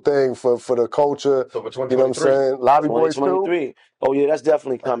beautiful thing for the culture. So for 2023, you know what I'm saying? Lobby Boys too. Oh yeah, that's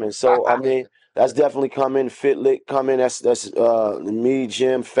definitely coming. So I mean, that's definitely coming. Fitlit coming. That's me,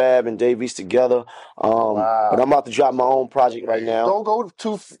 Jim, Fab, and Davies together. But I'm about to drop my own project right now. Don't go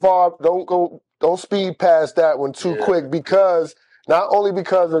too far. Don't speed past that one too quick, because not only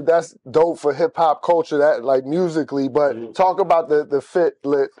because of that's dope for hip hop culture, that like musically, but talk about the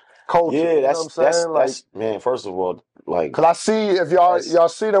Fitlit culture. Yeah, you know what I'm saying? Man, first of all, like. Cause I see if y'all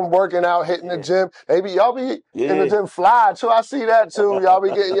see them working out, hitting the gym. Maybe y'all be in the gym fly too. I see that too. Y'all be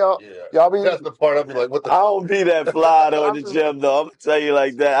getting y'all be. That's the part I'll be like, what the? I don't be that fly though in the gym though. I'm gonna tell you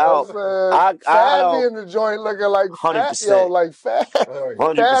like that. I Fab be don't. in the joint looking like 100%. Yo, like Fab.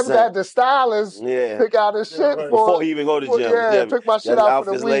 100%. Fab got the stylist pick out his shit before he even go to the gym. Yeah, pick my shit out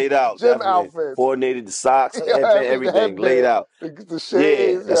for the week. Laid out. Gym Definitely. outfits. Coordinated the socks, headband, everything laid out. The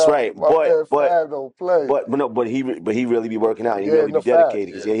shades. That's right. But Fab don't play. But he really be working out. He really be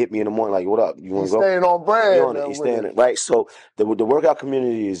dedicated because he hit me in the morning like, "What up? You want to go?" He's staying on brand. He's staying right. So the workout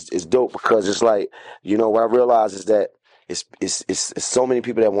community is dope because it's like, what I realize is that it's so many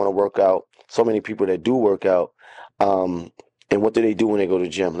people that want to work out, so many people that do work out. And what do they do when they go to the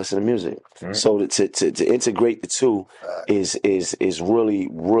gym? Listen to music. Mm-hmm. So to integrate the two is really,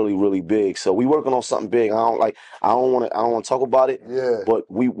 really, really big. So we working on something big. I don't want to talk about it. Yeah. But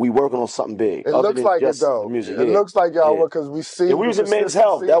we working on something big. It looks like it though. Music. It looks like y'all because we see. Yeah, we was in Men's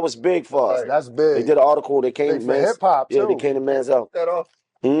Health. That was big for us. Right. That's big. They did an article. They came for hip hop too. Yeah, they came to Men's Health. That off.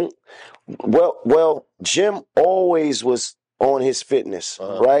 Mm-hmm. Well, Jim always was on his fitness,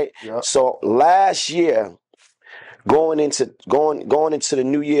 right? Yep. So last year, going into the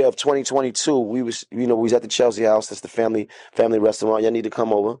new year of 2022, we was at the Chelsea House. That's the family restaurant. Y'all need to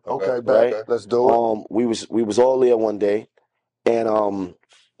come over. Okay, right? Let's do it. We was all there one day, and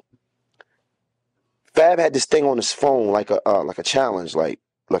Fab had this thing on his phone like a challenge, like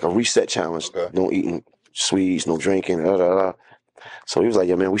a reset challenge. Okay. No eating sweets, no drinking. So he was like,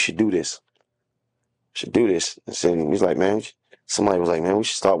 "Yeah, man, we should do this. And so he's like, "Man," somebody was like, "Man, we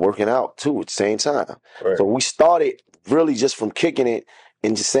should start working out too at the same time." Right. So we started really just from kicking it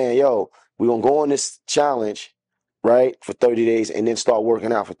and just saying, "Yo, we're gonna go on this challenge, right, for 30 days, and then start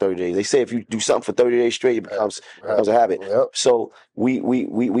working out for 30 days." They say if you do something for 30 days straight, it becomes a habit. Yep. So we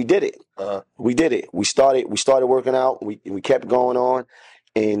did it. We did it. We started working out. We kept going on,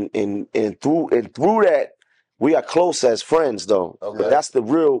 and through that, we got close as friends though. Okay. But that's the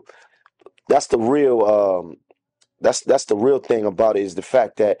real thing about it, is the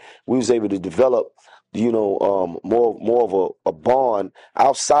fact that we was able to develop, more of a bond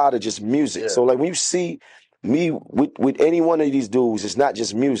outside of just music. Yeah. So like when you see me with any one of these dudes, it's not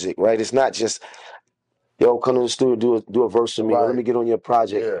just music, right? It's not just, yo, come to the studio, do a verse with me. Right. Let me get on your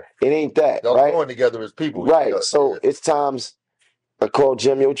project. Yeah. It ain't that, y'all right? going together as people. Right. So it's times I call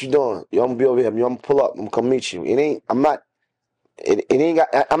Jim, yo, what you doing? Yo, I'm gonna be over here. Yo, I'm gonna pull up. I'm gonna come meet you. I'm not there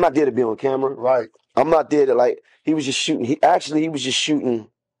to be on camera. Right. I'm not there to he was just shooting. He was just shooting.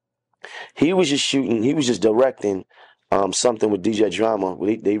 He was just directing something with DJ Drama.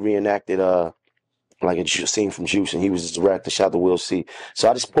 They reenacted like a scene from Juice, and he was the director. Shout out to Will C. So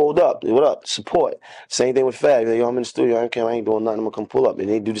I just pulled up. What up? Support. Same thing with Fab. Yo, I'm in the studio. I ain't doing nothing. I'm gonna come pull up, and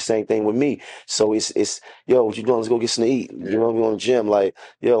they do the same thing with me. So it's yo, what you doing? Let's go get something to eat. Yeah. You know, we on the gym. Like,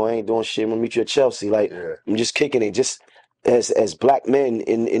 yo, I ain't doing shit. I'm gonna meet you at Chelsea. Like, I'm just kicking it. Just as black men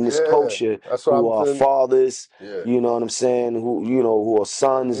in this culture who are fathers, you know what I'm saying, who are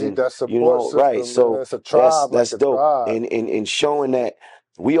sons, and system, right. So it's a tribe, that's dope. And showing that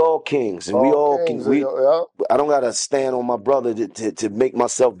we all kings, and we all kings, can. I don't gotta stand on my brother to make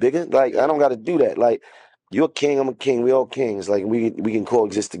myself bigger. Like, I don't gotta do that. Like, you're a king, I'm a king. We all kings. Like, we can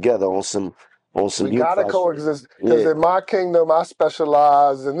coexist together on some. We gotta coexist, because in my kingdom I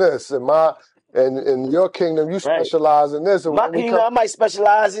specialize in this. In your kingdom, you specialize in this. And my kingdom, I might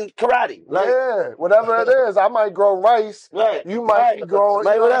specialize in karate. Whatever it is. I might grow rice. Right. You might be growing,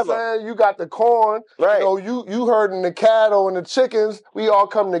 you know whatever. What I'm saying? You got the corn. Right. You herding the cattle and the chickens. We all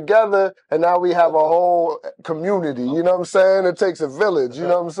come together, and now we have a whole community. You know what I'm saying? It takes a village. You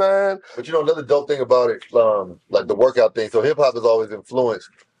know what I'm saying? But another dope thing about it, like the workout thing. So hip hop has always influenced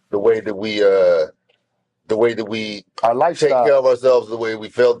the way that we our lifestyle. Take care of ourselves, the way we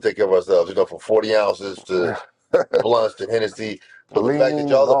failed to take care of ourselves, from 40 ounces to blunts to Hennessy. But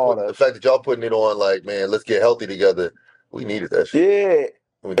the fact that y'all putting it on, like, man, let's get healthy together. We needed that shit.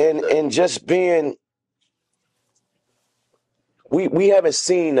 Yeah. And just being, we haven't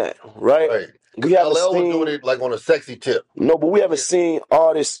seen that, right? We haven't LL seen, was doing it like on a sexy tip. No, but we haven't seen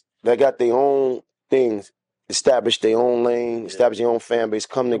artists that got their own things, establish their own lane, establish their own fan base,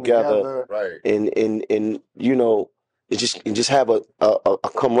 come together, right? And just have a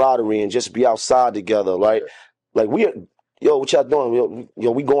camaraderie and just be outside together, right? Like, yo, what y'all doing?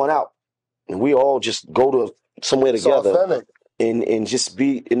 Yo, we going out, and we all just go to somewhere together, and just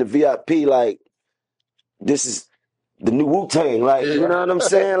be in the VIP. Like, this is the new Wu-Tang, like, you know what I'm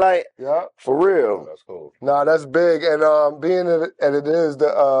saying? Like, for real. That's cool. Nah, that's big, and being that it is the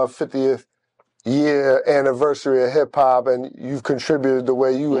 50th year anniversary of hip hop, and you've contributed the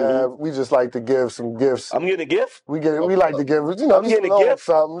way you have. We just like to give some gifts. I'm getting a gift? We like to give, you know, I'm just a getting a little gift?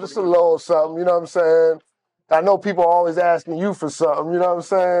 something, just a little something, you know what I'm saying? I know people are always asking you for something, you know what I'm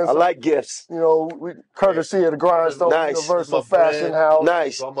saying? I like gifts. You know, courtesy of the Grindstone Universal Fashion House.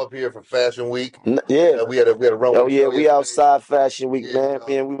 Nice. So I'm up here for Fashion Week. Yeah. We had a run. Oh yeah, we outside Fashion Week, man.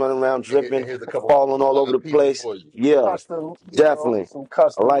 We running around dripping, falling all over the place. Yeah, Custom, definitely. Some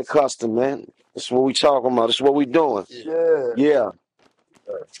custom. I like custom, man. That's what we talking about. That's what we doing. Yeah.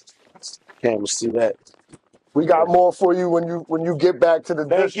 Can't see that. We got more for you when you get back to the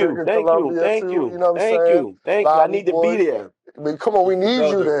district in Columbia too. You know what I'm saying? Thank you. I need to be there. I mean, come on, we need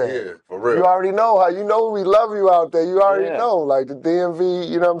you there. Yeah, for real. You already know how. You know we love you out there. You already know, like the DMV.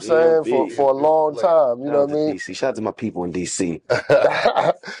 You know what I'm saying, for a long time. You know what I mean? DC. Shout out to my people in DC.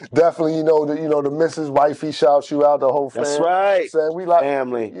 Definitely, you know the Mrs. Wifey shouts you out. The whole family. That's right. You know we like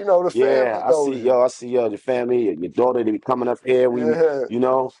family. You know the family. Yeah, I see y'all. The family. Your daughter, they be coming up here. You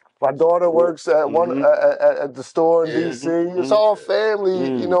know. My daughter works at at the store in DC. It's all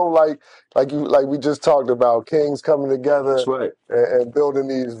family, you know, like we just talked about, kings coming together. That's right. And building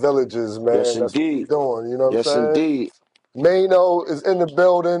these villages, man. Yes, That's indeed. what we're doing, you know what I'm saying? Yes, indeed. MAINO is in the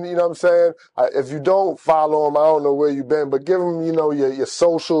building, you know what I'm saying? If you don't follow him, I don't know where you've been, but give him, you know, your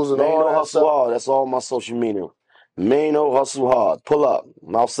socials and all that MAINO Hustle stuff. Hard. That's all my social media. MAINO Hustle Hard. Pull up.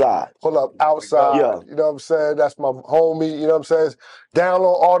 I'm outside. Pull up outside. Yeah. You know what I'm saying? That's my homie. You know what I'm saying?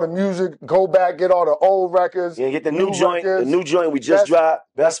 Download all the music. Go back, get all the old records. Yeah, get the new joint. The new joint we just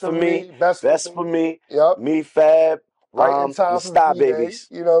dropped. Best for me. Best for me. Yep. Me, Fab. Right in time for Star D-Day, Babies.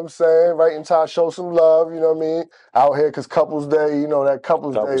 You know what I'm saying? Right in time, show some love, you know what I mean? Out here, because Couples Day, you know, that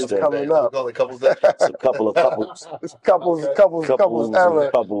Couples Day is coming up. We call it Couples Day. It's a couple of couples. It's couples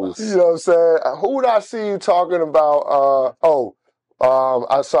era. Couples. You know what I'm saying? Who would I see you talking about? I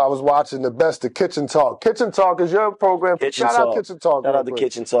was watching the best of Kitchen Talk. Kitchen Talk is your program. Shout out Kitchen Talk. Shout out to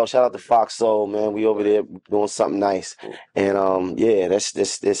Kitchen Talk. Shout out to Fox Soul, man. We over there doing something nice. And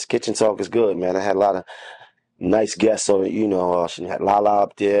this Kitchen Talk is good, man. I had a lot of nice guests over, you know. She had Lala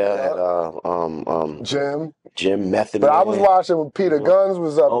up there, had Jim Method. But I was watching when Peter Guns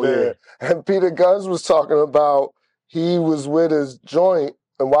was up there, and Peter Guns was talking about he was with his joint,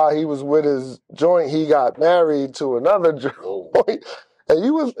 and while he was with his joint, he got married to another joint. And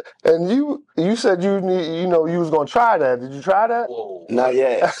you said you was gonna try that. Did you try that? Not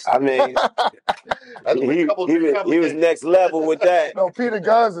yet. I mean, he was next level with that. No, Peter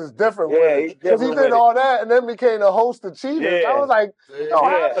Guns is different with it. Because he did all that and then became the host of Cheaters. I was like,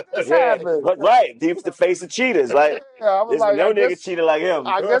 how did this happen? Right. He was the face of Cheaters. Like, I was like, no nigga cheated like him.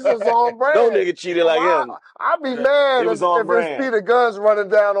 I guess it's on brand. No nigga cheated like him. I'd be mad if it's Peter Guns running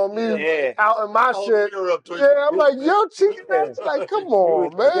down on me out in my shit. Yeah, I'm like, yo, cheating. Like, come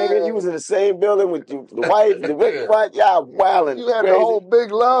on, man. You was in the same building with the wife, the wife, y'all wilding. You had the whole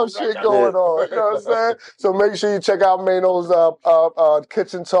big love shit going on. You know what I'm saying? So make sure you check out MAINO's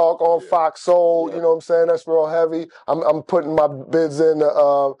Kitchen Talk on Fox Soul. You know what I'm saying? That's real heavy. I'm putting my bids in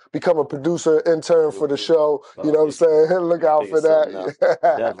to become a producer intern for the show. You know what I'm saying? Look out for that.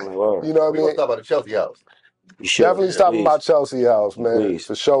 Definitely. You know what I mean? We're going to talk about the Chelsea House. Definitely stopping by Chelsea House, man.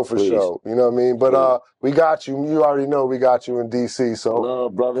 For sure. You know what I mean? But we got you. You already know we got you in DC. So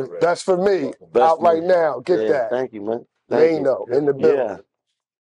love, brother. That's for me. Out right now. Get that. Thank you, man. MAINO in the building.